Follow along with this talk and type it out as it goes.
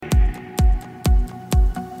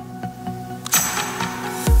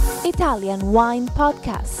Italian Wine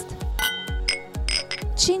Podcast.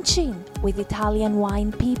 Chin Chin with Italian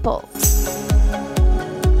wine people.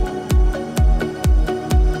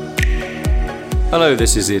 Hello,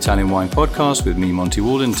 this is the Italian Wine Podcast with me, Monty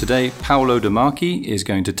Waldin. Today, Paolo de Marchi is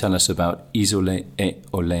going to tell us about Isole e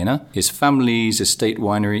Olena, his family's estate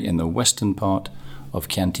winery in the western part of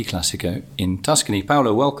Chianti Classico in Tuscany.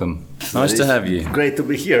 Paolo, welcome. Nice to have you. Great to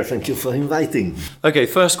be here. Thank you for inviting. Okay,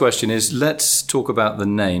 first question is, let's talk about the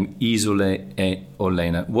name Isole e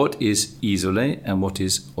Olena. What is Isole and what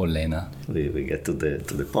is Olena? We get to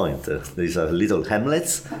the point. These are little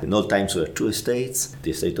hamlets. In old times there were two estates,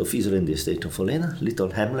 the estate of Isole and the estate of Olena, little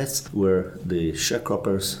hamlets where the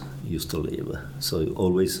sharecroppers used to live. So it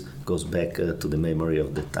always goes back to the memory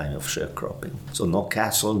of the time of sharecropping. So no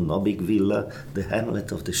castle, no big villa, the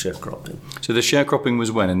hamlet of the sharecropping. So the sharecropping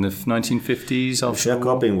was when? In the 1950s?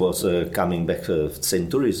 Sharecropping was coming back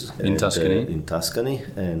centuries. In Tuscany? In Tuscany,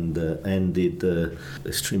 and ended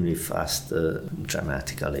extremely fast,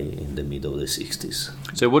 dramatically in the middle of the 60s.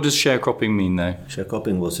 So what does sharecropping mean though?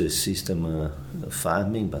 Sharecropping was a system of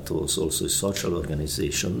farming, but was also a social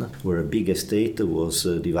organization where a big estate was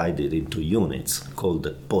divided into units called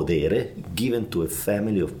podere, given to a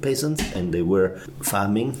family of peasants, and they were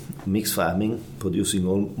farming, mixed farming, producing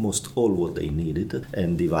almost all what they needed,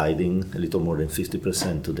 and dividing a little more than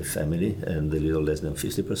 50% to the family and a little less than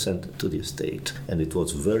 50% to the estate. And it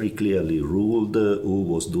was very clearly ruled who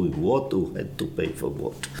was doing what, who had to pay for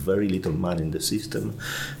what. Very little money in the system,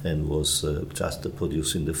 and was just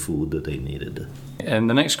producing the food that they needed. And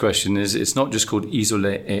the next question is, it's not just called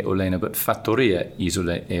Isole e Olena, but Fattoria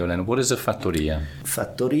Isole e Olena. What is a fattoria?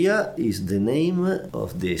 Fattoria is the name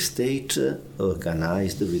of the estate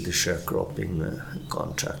organized with the sharecropping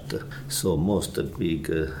contract. So most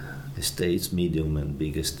big estates, medium and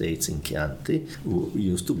big estates in Chianti,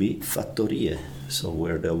 used to be fattorie. So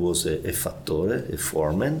where there was a fattore, a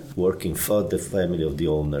foreman, working for the family of the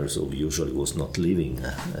owners, who usually was not living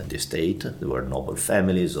at the estate. There were noble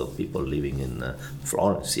families of people living in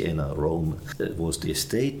Florence, Siena, Rome. It was the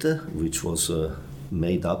estate which was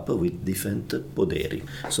made up with different poderi.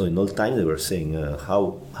 So in old time they were saying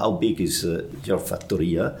how big is your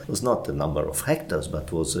fattoria? It was not a number of hectares, but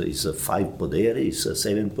is 5 poderi, is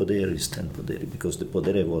 7 poderi, is 10 poderi, because the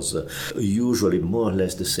podere was usually more or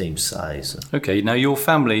less the same size. Okay, now your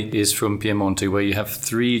family is from Piemonte, where you have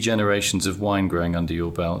 3 generations of wine growing under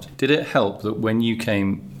your belt. Did it help that when you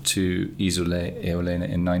came to Isole e Olena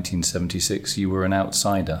in 1976, you were an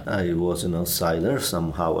outsider? I was an outsider.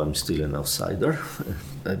 Somehow I'm still an outsider.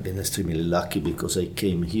 I've been extremely lucky because I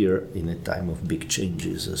came here in a time of big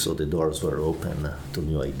changes, so the doors were open to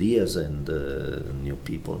new ideas and new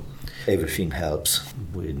people. Everything helps.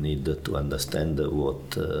 We need to understand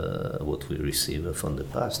what we receive from the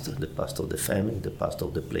past of the family, the past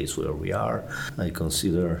of the place where we are. I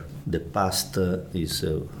consider the past is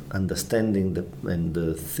understanding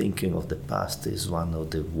and thinking of the past is one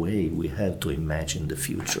of the way we have to imagine the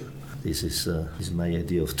future. This is my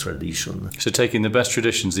idea of tradition. So taking the best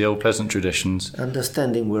traditions, the old pleasant traditions.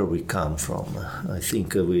 Understanding where we come from. I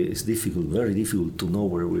think it's very difficult to know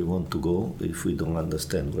where we want to go if we don't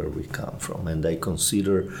understand where we come from. And I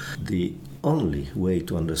consider the only way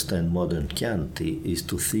to understand modern Chianti is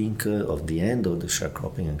to think of the end of the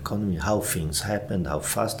sharecropping economy, how things happened, how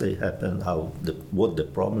fast they happened, what the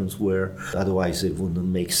problems were. Otherwise, it wouldn't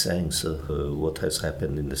make sense what has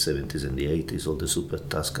happened in the 70s and the 80s, all the super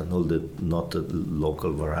Tuscan, all the not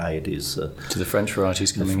local varieties. To the French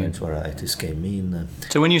varieties coming in. The French varieties came in.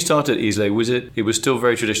 So when you started Isole, it was still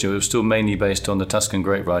very traditional. It was still mainly based on the Tuscan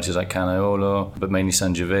grape varieties like Canaiolo, but mainly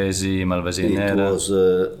Sangiovese, Malvasia Nera. It was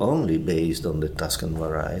only based on the Tuscan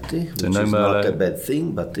variety, which no is Merlot. Not a bad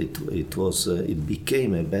thing, but it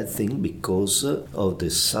became a bad thing because of the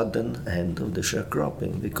sudden end of the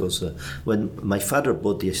sharecropping. Because when my father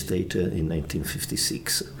bought the estate in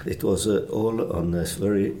 1956, it was all on a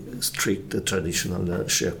very strict traditional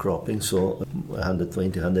sharecropping. So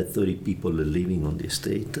 120, 130 people living on the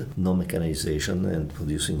estate, no mechanization, and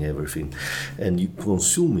producing everything, and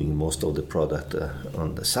consuming most of the product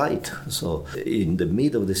on the site. So in the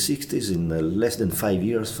mid of the 60s, in less than 5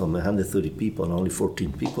 years, from 130 people, only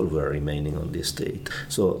 14 people were remaining on the estate.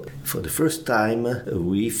 So for the first time,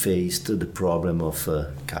 we faced the problem of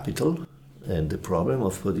capital and the problem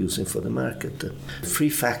of producing for the market. 3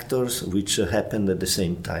 factors which happened at the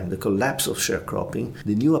same time. The collapse of sharecropping,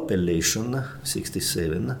 the new appellation,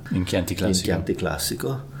 67, in Chianti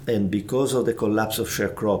Classico. And because of the collapse of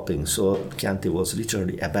sharecropping, so Chianti was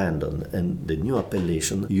literally abandoned. And the new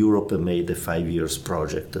appellation, Europe made a 5 years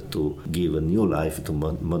project to give a new life to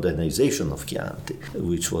modernization of Chianti,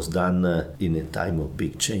 which was done in a time of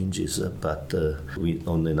big changes, but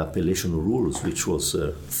on an appellation rules, which was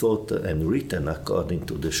thought and written according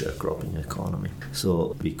to the sharecropping economy.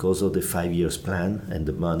 So because of the 5 years plan and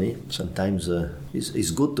the money, sometimes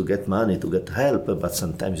it's good to get money, to get help, but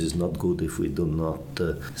sometimes it's not good if we do not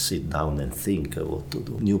sit down and think what to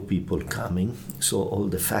do. New people coming, so all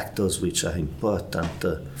the factors which are important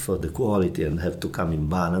for the quality and have to come in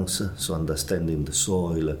balance, so understanding the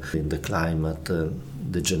soil, in the climate,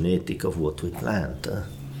 the genetic of what we plant.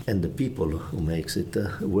 And the people who makes it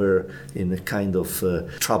were in a kind of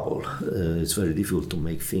trouble. It's very difficult to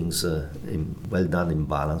make things well done in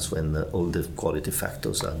balance when all the quality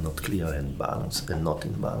factors are not clear and balanced and not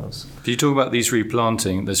in balance. You talk about this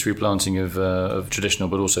replanting of traditional,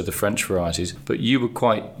 but also the French varieties. But you were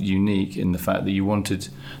quite unique in the fact that you wanted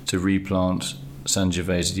to replant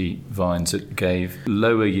Sangiovese vines that gave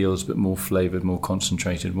lower yields but more flavoured, more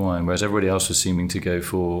concentrated wine, whereas everybody else was seeming to go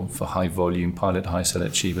for high volume, pilot high, sell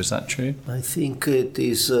it cheap. Is that true? I think it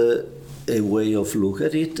is a way of look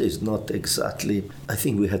at it. It's not exactly. I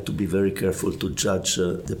think we have to be very careful to judge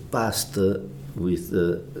the past with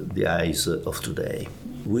the eyes of today.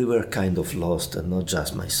 We were kind of lost, and not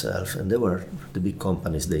just myself, and there were the big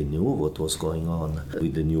companies, they knew what was going on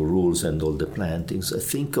with the new rules and all the plantings. I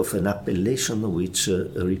think of an appellation which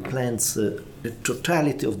replants the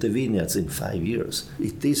totality of the vineyards in 5 years.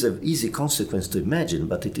 It is an easy consequence to imagine,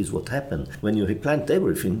 but it is what happened. When you replant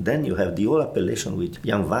everything, then you have the whole appellation with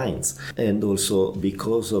young vines. And also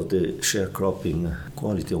because of the sharecropping,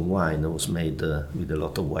 quality of wine was made with a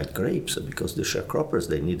lot of white grapes, because the sharecroppers,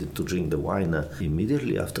 they needed to drink the wine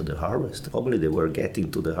immediately after the harvest. Probably they were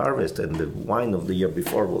getting to the harvest and the wine of the year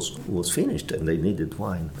before was finished and they needed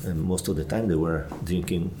wine. And most of the time they were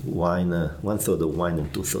drinking wine, 1/3 of wine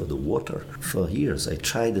and 2/3 of water. For years I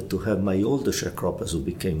tried to have my older sharecroppers who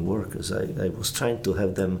became workers, I was trying to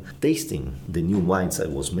have them tasting the new wines I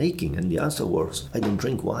was making, and the answer was, I don't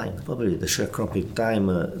drink wine. Probably the sharecropping time,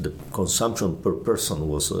 the consumption per person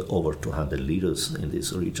was over 200 liters in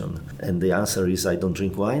this region. And the answer is, I don't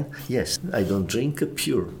drink wine? Yes, I don't drink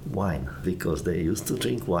pure wine, because they used to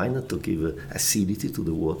drink wine to give acidity to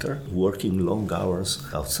the water, working long hours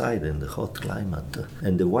outside in the hot climate.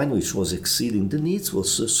 And the wine which was exceeding the needs was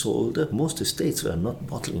sold. Most estates were not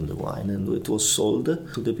bottling the wine, and it was sold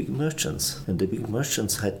to the big merchants. And the big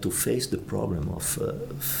merchants had to face the problem of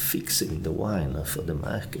fixing the wine for the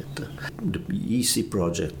market. The EC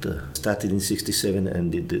project started in 67 and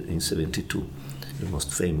ended in 72. The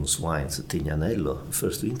most famous wines, Tignanello.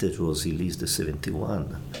 First vintage was released in 71.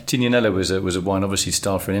 Tignanello was a wine obviously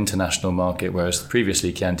styled for an international market, whereas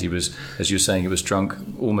previously Chianti was, as you were saying, it was drunk.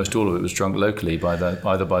 Almost all of it was drunk locally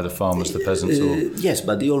either by the farmers, the peasants, or yes,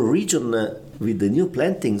 but the whole region with the new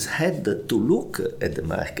plantings had to look at the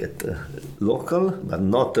market, local, but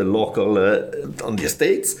not local on the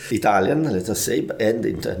estates, Italian, let us say, and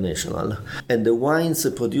international. And the wines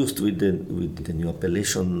produced with the new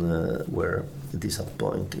appellation were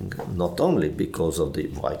disappointing, not only because of the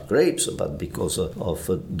white grapes, but because of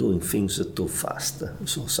doing things too fast.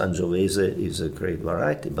 So Sangiovese is a great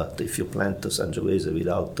variety, but if you plant Sangiovese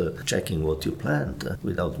without checking what you plant,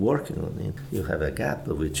 without working on it, you have a gap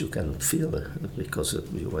which you cannot fill, because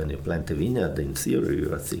when you plant a vineyard, in theory,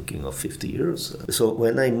 you are thinking of 50 years. So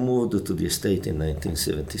when I moved to the estate in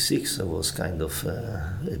 1976, I was kind of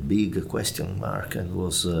a big question mark, and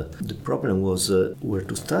the problem was where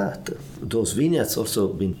to start. Those vineyards also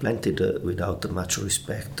been planted without much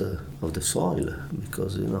respect of the soil,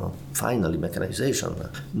 because finally mechanization,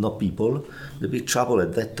 no people. The big trouble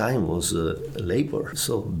at that time was labor.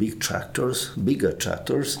 So bigger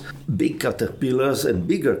tractors, big caterpillars and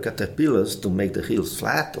bigger caterpillars to make the hills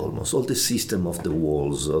flat, almost all the system of the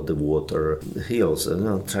walls of the water, the hills,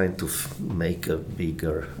 trying to make a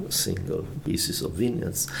bigger single pieces of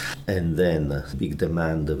vineyards. And then big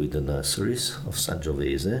demand with the nurseries of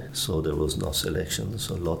Sangiovese, so there was no selection,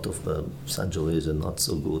 so a lot of Sangiovese not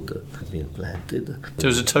so good have been planted. So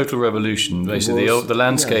it was a total revolution, basically. The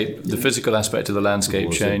landscape, the physical aspect of the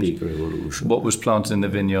landscape changed. It was a big revolution. What was planted in the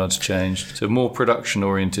vineyards changed. So more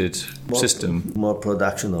production-oriented system. More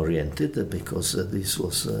production-oriented, because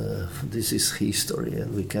this is history,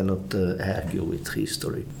 and we cannot argue with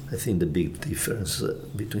history. I think the big difference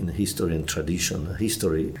between history and tradition,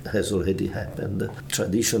 history has already happened.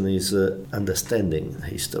 Tradition is understanding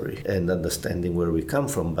history, and understanding understanding where we come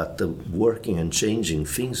from, but working and changing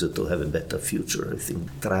things to have a better future. I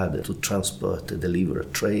think trade, to transport, deliver,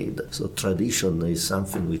 trade. So tradition is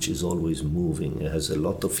something which is always moving. It has a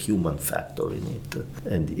lot of human factor in it,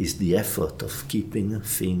 and is the effort of keeping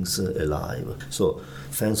things alive. So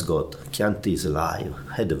thanks God, Chianti is alive.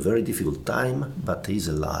 Had a very difficult time, but he's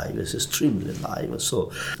alive. He's extremely alive.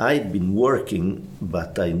 So I've been working,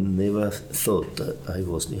 but I never thought I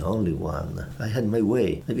was the only one. I had my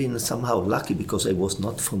way. I've been somehow lucky because I was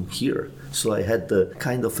not from here. So I had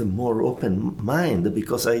kind of a more open mind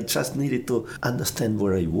because I just needed to understand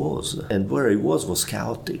where I was. And where I was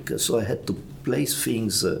chaotic. So I had to place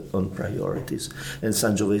things on priorities, and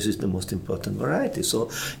Sangiovese is the most important variety.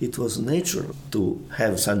 So it was natural to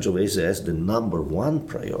have Sangiovese as the number one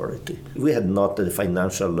priority. We had not the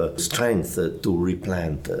financial strength to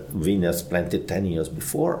replant vineyards planted 10 years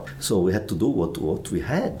before, so we had to do what we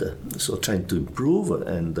had. So trying to improve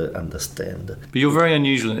and understand. But you're very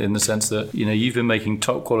unusual in the sense that, you know, you've been making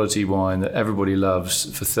top quality wine that everybody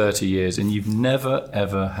loves for 30 years, and you've never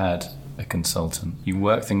ever had a consultant. You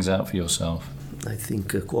work things out for yourself. I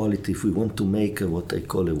think quality, if we want to make what I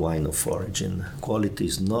call a wine of origin, quality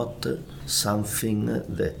is not something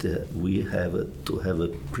that we have to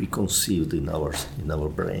have preconceived in our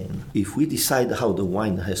brain. If we decide how the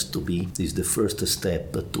wine has to be, is the first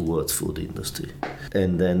step towards food industry.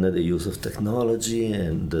 And then the use of technology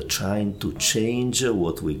and trying to change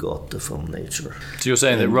what we got from nature. So you're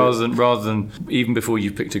saying that rather than even before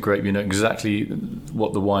you've picked a grape, you know exactly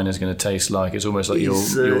what the wine is going to taste like. It's almost like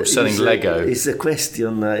you're selling Lego. It's a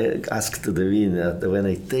question I asked the vineyard when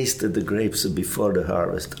I tasted the grapes before the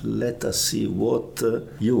harvest. Let us see what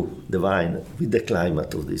you, the vine, with the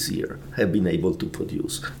climate of this year, have been able to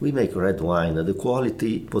produce. We make red wine. The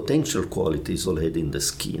quality, potential quality is already in the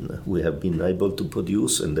skin. We have been able to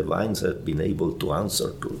produce, and the vines have been able to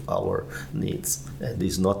answer to our needs. And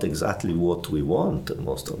it's not exactly what we want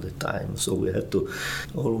most of the time. So we have to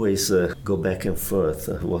always go back and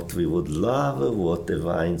forth what we would love, what the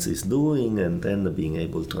vines is doing, and then being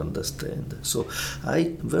able to understand. So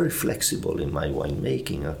I'm very flexible in my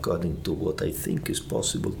winemaking according to what I think is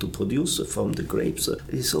possible to produce from the grapes.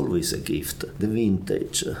 Is always a gift. The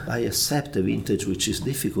vintage, I accept a vintage which is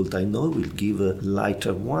difficult. I know will give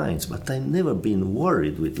lighter wines, but I've never been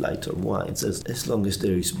worried with lighter wines as long as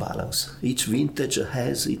there is balance. Each vintage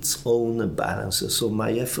has its own balance, so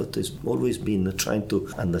my effort has always been trying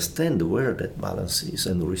to understand where that balance is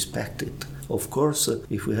and respect it. Of course,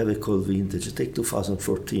 if we have a cold vintage, take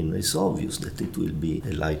 2014, it's obvious that it will be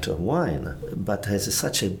a lighter wine, but has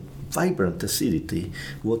such a vibrant acidity.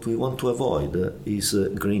 What we want to avoid is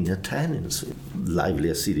green tannins, lively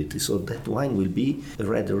acidity, so that wine will be a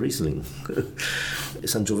red Riesling.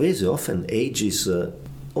 Sangiovese often ages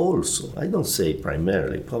also, I don't say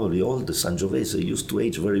primarily, probably all the Sangiovese used to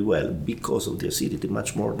age very well because of the acidity,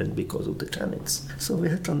 much more than because of the tannins. So we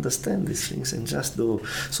have to understand these things and just do,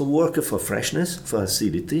 so work for freshness, for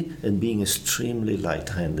acidity, and being extremely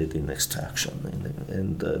light-handed in extraction.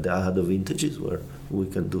 And there are other vintages where we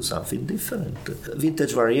can do something different.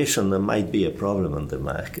 Vintage variation might be a problem on the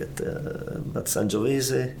market, but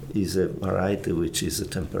Sangiovese is a variety which is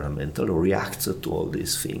temperamental, reacts to all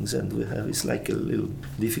these things, and we have, it's like a little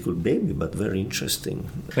difficult baby, but very interesting.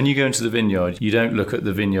 When you go into the vineyard, you don't look at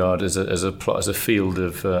the vineyard as a plot, as a field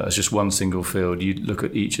of as just one single field. You look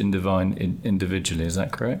at each vine individually. Is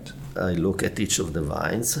that correct? I look at each of the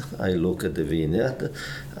vines. I look at the vineyard.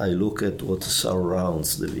 I look at what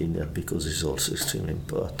surrounds the vineyard, because it's also extremely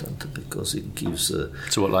important, because it gives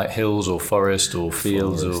so what, like hills or forest or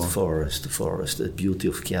fields? Forest. The beauty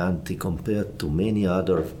of Chianti compared to many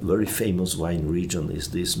other very famous wine regions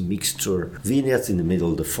is this mixture. Vineyards in the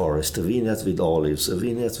middle of the forest, vineyards with olives,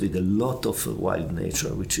 vineyards with a lot of wild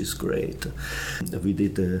nature, which is great. We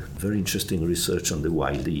did a very interesting research on the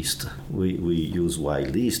wild yeast. We use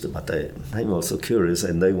wild yeast, but I'm also curious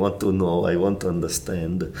and I want to know, I want to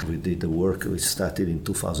understand. We did a work which started in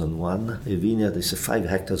 2001. A vineyard is a 5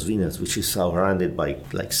 hectares vineyard which is surrounded by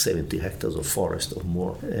like 70 hectares of forest or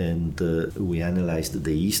more. And we analyzed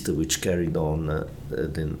the yeast which carried on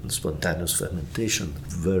the spontaneous fermentation.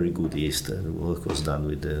 Very good yeast. The work was done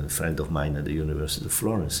with a friend of mine at the University of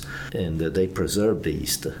Florence, and they preserved the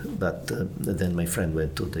yeast. But then my friend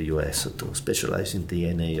went to the US to specialize in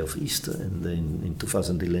DNA of yeast, and then in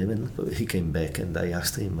 2011 he came back and I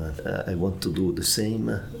asked him, I want to do the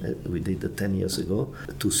same we did 10 years ago,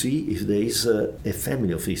 to see if there is a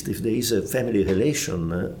family of yeast. If there is a family relation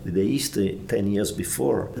with the yeast 10 years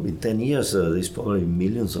before, in 10 years there's probably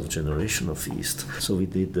millions of generations of yeast. So we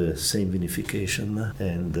did the same vinification,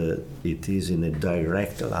 and it is in a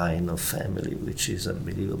direct line of family, which is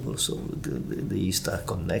unbelievable. So the yeast are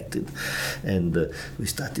connected, and we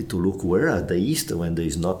started to look where are the yeast when there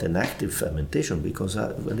is not an active fermentation, because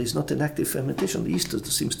when there is not an active fermentation, the yeast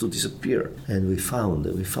seems to disappear. And we found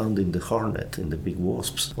in the hornet, in the big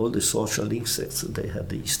wasps, all the social insects, they have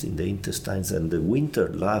the yeast in the intestines, and the winter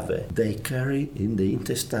larvae, they carry in the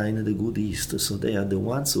intestine the good yeast. So they are the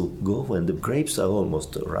ones who go when the grapes are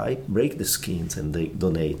almost ripe, break the skins, and they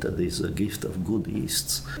donate this gift of good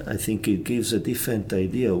yeasts. I think it gives a different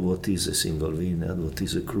idea of what is a single vineyard, what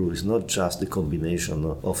is a cru. It's not just the combination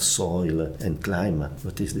of soil and climate,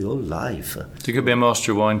 but it's the whole life. It could be a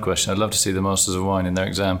Master of Wine question. I'd love to see the Masters of Wine in their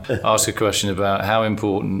exam ask a question about how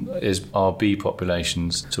important are bee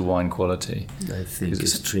populations to wine quality. I think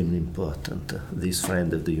it's extremely important. This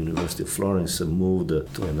friend at the University of Florence moved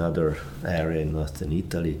to another area in northern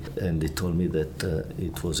Italy, and they told me that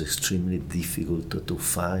it was extremely difficult to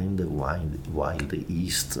find wild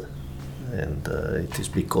yeast, and it is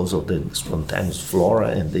because of the spontaneous flora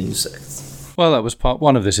and the insects. Well, that was part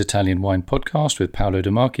 1 of this Italian wine podcast with Paolo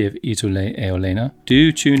de Marchi of Isole e Olena.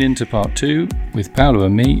 Do tune in to part 2 with Paolo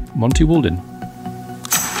and me, Monty Waldin.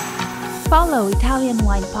 Follow Italian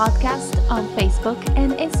Wine Podcast on Facebook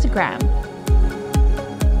and Instagram.